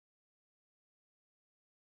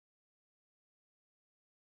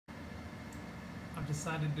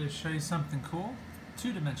decided to show you something cool,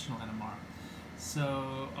 two-dimensional NMR.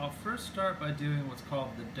 So I'll first start by doing what's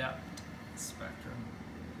called the depth spectrum.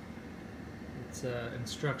 Its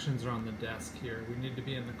instructions are on the desk here. We need to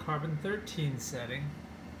be in the carbon-13 setting.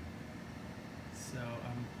 So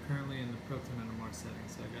I'm currently in the proton NMR setting,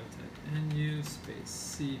 so I gotta type NU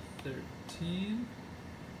space C13,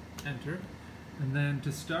 enter. And then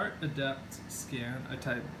to start a depth scan, I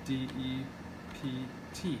type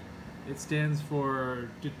DEPT. It stands for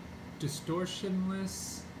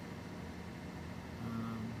distortionless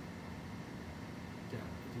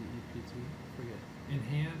DEPT, forget.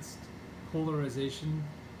 Enhanced polarization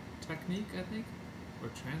technique, I think, or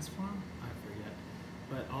transform, I forget.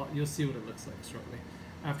 But you'll see what it looks like shortly.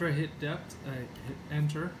 After I hit depth, I hit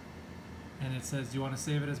enter, and it says, do you want to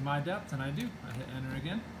save it as my depth? And I do. I hit enter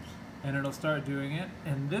again, and it'll start doing it.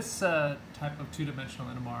 And this type of two-dimensional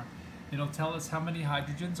NMR, it'll tell us how many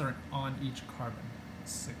hydrogens are on each carbon.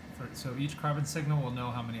 So each carbon signal will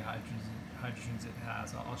know how many hydrogens it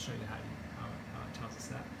has. I'll show you how it tells us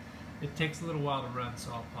that. It takes a little while to run,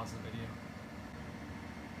 so I'll pause the video.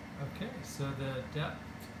 Okay, so the depth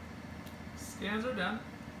scans are done.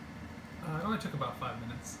 It only took about 5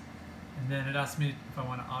 minutes. And then it asked me if I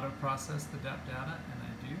want to auto-process the depth data, and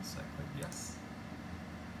I do, so I click yes.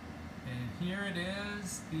 And here it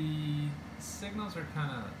is. The signals are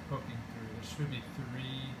kind of poking through. There should be 3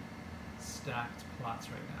 stacked plots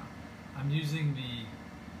right now. I'm using the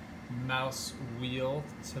mouse wheel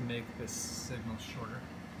to make this signal shorter.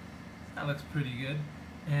 That looks pretty good.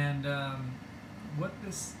 And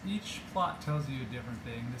each plot tells you a different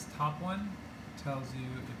thing. This top one tells you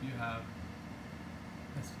if you have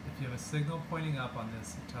a signal pointing up on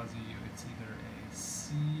this, it tells you it's either a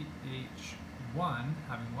CH1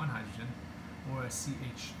 having 1 hydrogen or a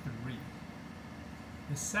CH3.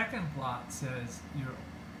 The second plot says you're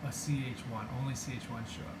a CH1, only CH1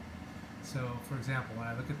 show up. So for example, when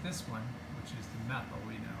I look at this one, which is the methyl,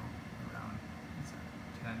 we know around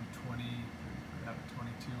 10, 20,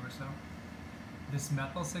 22 or so. This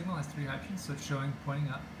methyl signal has 3 hydrogens, so it's showing pointing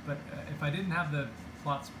up. But if I didn't have the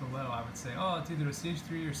plots below, I would say, oh, it's either a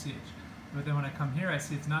CH3 or CH. But then when I come here, I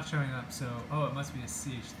see it's not showing up, so oh, it must be a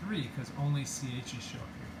CH3 because only CHs show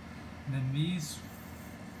up here. And then these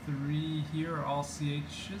 3 here are all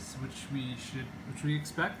CHs, which we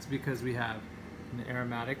expect because we have in the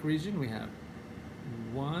aromatic region we have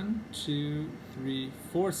 1, 2, 3,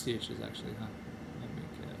 4 CHs actually. Huh? Let me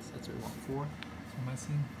guess. That's what we want. 4. So am I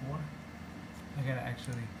seeing 4? I gotta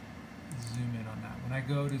actually zoom in on that. When I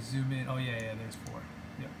go to zoom in, oh yeah, there's 4.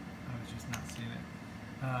 Yep, I was just not seeing it.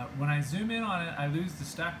 When I zoom in on it, I lose the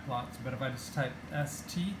stack plots, but if I just type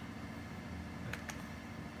SP,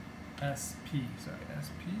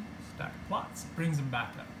 stack plots, it brings them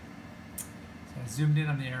back up. So I zoomed in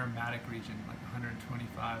on the aromatic region, like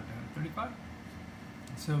 125 to 135.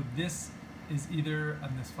 So this is either,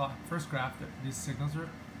 on this first graph, these signals are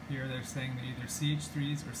here, they're saying they're either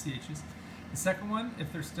CH3s or CHs. The second one,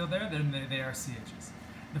 if they're still there, then they are CHs.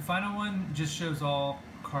 The final one just shows all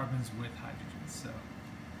carbons with hydrogens. So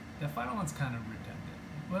the final one's kind of redundant.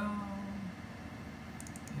 Well,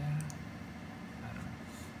 yeah, I don't know.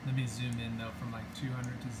 Let me zoom in though from like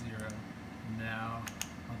 200 to 0. Now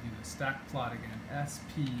I'll do the stack plot again.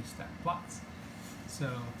 SP stack plots.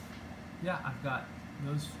 So yeah, I've got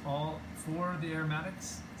those all 4 of the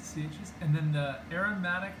aromatics. CHs, and then the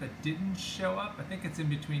aromatic that didn't show up, I think it's in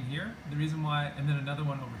between here. The reason why, and then another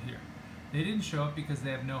one over here. They didn't show up because they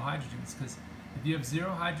have no hydrogens, because if you have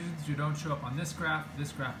 0 hydrogens, you don't show up on this graph, or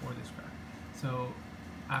this graph. So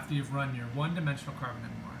after you've run your one-dimensional carbon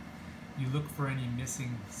NMR, you look for any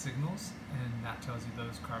missing signals, and that tells you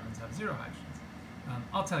those carbons have 0 hydrogens.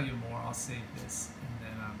 I'll tell you more. I'll save this, and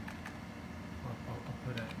then I'll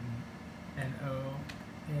put a NOA,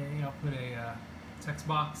 I'll put a text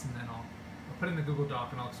box, and then I'll put it in the Google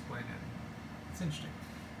Doc and I'll explain it. It's interesting.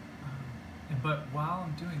 But while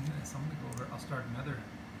I'm doing this, I'm going to go over, I'll start another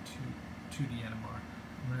 2D-NMR.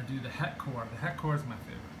 I'm going to do the het core. The het core is my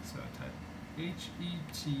favorite. So I type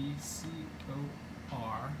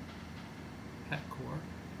HETCOR, het core,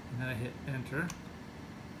 and then I hit enter.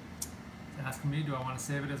 It's asking me, do I want to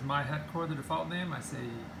save it as my het core, the default name? I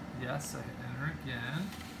say yes. I hit enter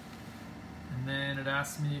again. And then it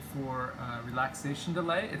asks me for relaxation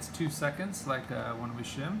delay. It's 2 seconds, like when we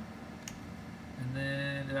shim. And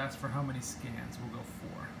then it asks for how many scans. We'll go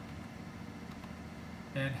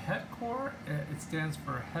 4. And het core, it stands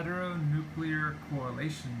for heteronuclear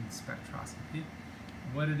correlation spectroscopy.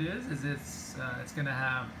 What it is it's going to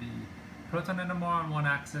have the proton NMR on one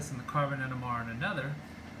axis and the carbon NMR on another.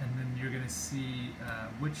 And then you're going to see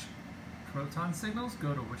which proton signals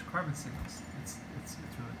go to which carbon signals. It's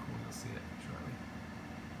really cool. You'll see it shortly.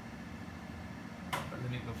 But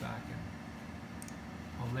let me go back and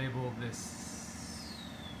I'll label this,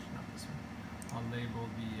 not this one. I'll label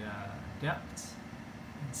the depth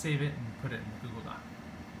and save it and put it in the Google Doc.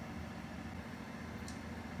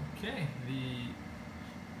 Okay, the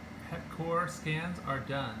het core scans are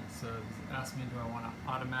done. So it asked me, do I want to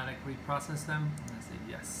automatically process them? And I say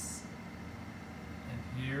yes.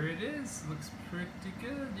 And here it is. Looks pretty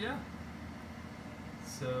good, yeah.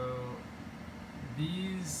 So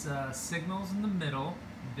these signals in the middle,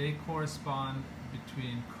 they correspond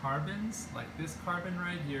between carbons, like this carbon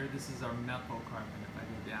right here. This is our methyl carbon. If I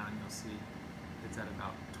go down, you'll see it's at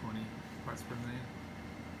about 20 parts per million.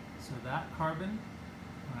 So that carbon,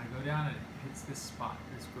 when I go down, it hits this spot,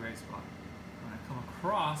 this gray spot. When I come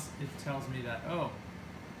across, it tells me that, oh,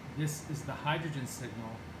 this is the hydrogen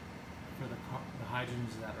signal for the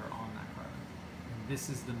hydrogens that are on that carbon. And this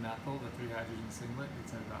is the methyl, the 3 hydrogen singlet.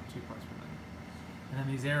 It's at about 2 parts per million. And then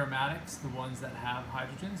these aromatics, the ones that have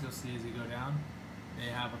hydrogens, you'll see as you go down, they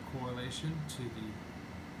have a correlation to the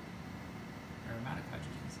aromatic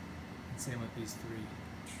hydrogens. And same with these 3.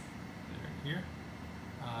 They're here.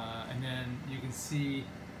 And then you can see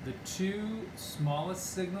the 2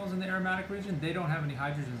 smallest signals in the aromatic region, they don't have any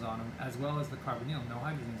hydrogens on them, as well as the carbonyl, no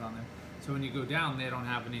hydrogens on them. So when you go down, they don't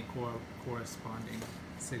have any corresponding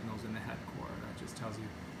signals in the het core. That just tells you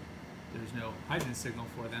there's no hydrogen signal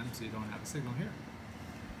for them, so you don't have a signal here.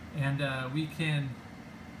 And we can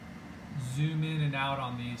zoom in and out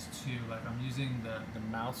on these too. Like I'm using the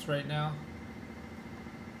mouse right now,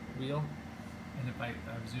 wheel. And if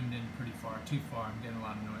I've zoomed in pretty far, too far, I'm getting a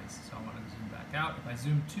lot of noise, so I want to zoom back out. If I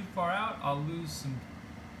zoom too far out, I'll lose some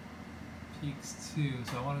peaks too,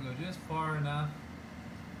 so I want to go just far enough.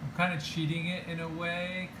 I'm kind of cheating it in a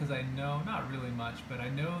way, because I know, not really much, but I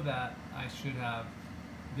know that I should have,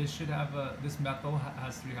 this methyl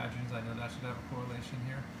has 3 hydrogens, I know that should have a correlation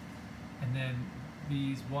here. And then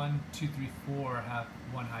these 1, 2, 3, 4 have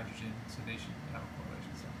 1 hydrogen, so they should have a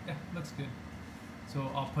correlation. So yeah, looks good. So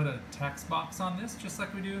I'll put a text box on this, just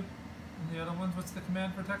like we do in the other ones. What's the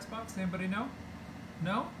command for text box? Anybody know?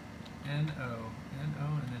 No? N-O, N-O,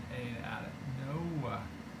 and then A to add it. No.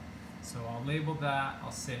 So I'll label that,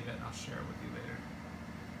 I'll save it, and I'll share it with you later.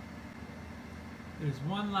 There's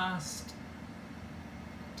one last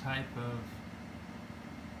type of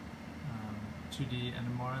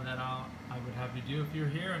 2D-NMR that I would have you do if you're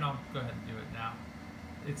here, and I'll go ahead and do it now.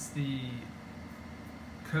 It's the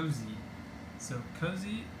COSY. So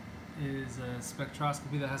COSY is a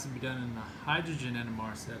spectroscopy that has to be done in the hydrogen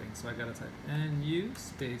NMR setting. So I gotta type NU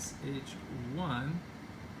space H1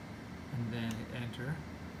 and then hit enter.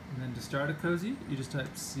 And then to start a COSY, you just type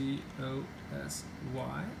COSY,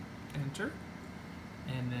 enter.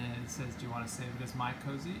 And then it says, do you want to save it as my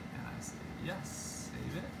COSY? And I say yes,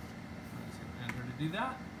 save it. I'm just gonna enter to do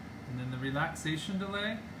that. And then the relaxation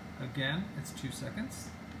delay, again, it's 2 seconds.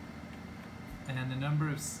 And the number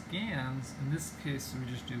of scans, in this case, we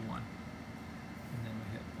just do 1. And then we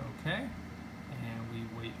hit OK, and we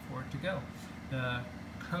wait for it to go. The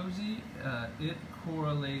COSY, it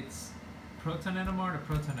correlates proton NMR to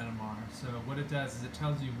proton NMR. So what it does is it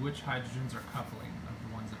tells you which hydrogens are coupling of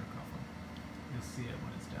the ones that are coupling. You'll see it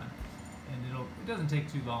when it's done. And it doesn't take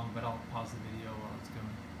too long, but I'll pause the video while it's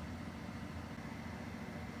going.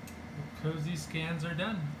 The COSY scans are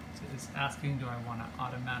done. So it's asking, do I want to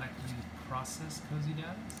automatically process COSY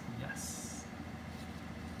data? Yes.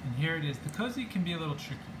 And here it is. The COSY can be a little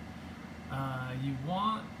tricky. You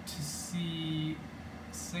want to see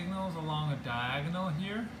signals along a diagonal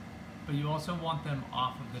here, but you also want them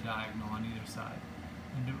off of the diagonal on either side.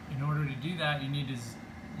 And in order to do that, you need to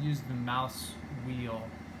use the mouse wheel,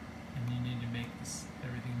 and you need to make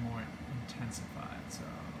everything more intensified. So,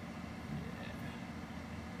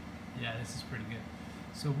 yeah, this is pretty good.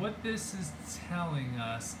 So what this is telling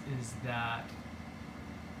us is that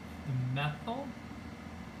the methyl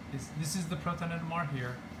this is the proton NMR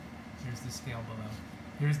here. Here's the scale below.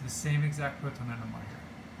 Here's the same exact proton NMR here,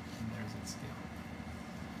 and there's its scale.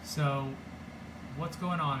 So what's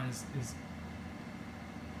going on is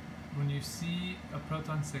when you see a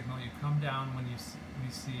proton signal, you come down when you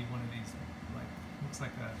see one of these, like, looks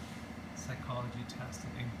like a psychology test,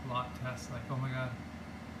 an ink blot test, like, oh my god,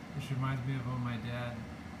 this reminds me of when my dad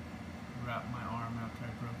wrapped my arm after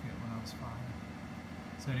I broke it when I was 5.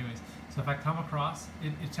 So anyways, so if I come across,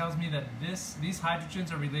 it tells me that these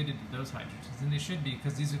hydrogens are related to those hydrogens, and they should be,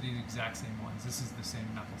 because these are the exact same ones. This is the same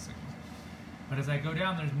methyl signal. But as I go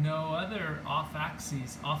down, there's no other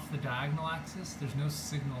off-axes, off the diagonal axis, there's no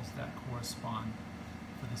signals that correspond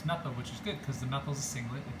for this methyl, which is good, because the methyl is a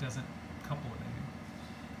singlet. It doesn't couple with anything.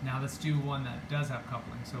 Now let's do one that does have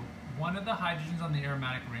coupling. So one of the hydrogens on the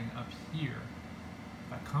aromatic ring up here,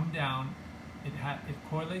 if I come down, it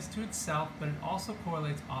correlates to itself, but it also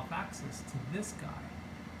correlates off-axis to this guy.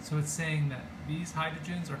 So it's saying that these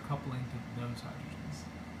hydrogens are coupling to those hydrogens.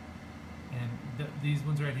 And these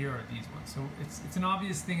ones right here are these ones. So it's an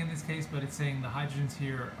obvious thing in this case, but it's saying the hydrogens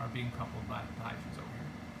here are being coupled by the hydrogens over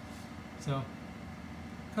here. So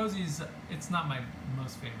COSI's, it's not my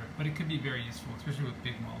most favorite, but it could be very useful, especially with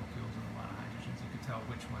big molecules and a lot of hydrogens. You could tell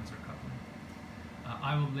which ones are coupling.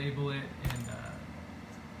 I will label it and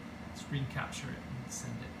screen capture it and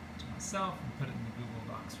send it to myself and put it in the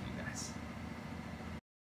Google Docs for you guys.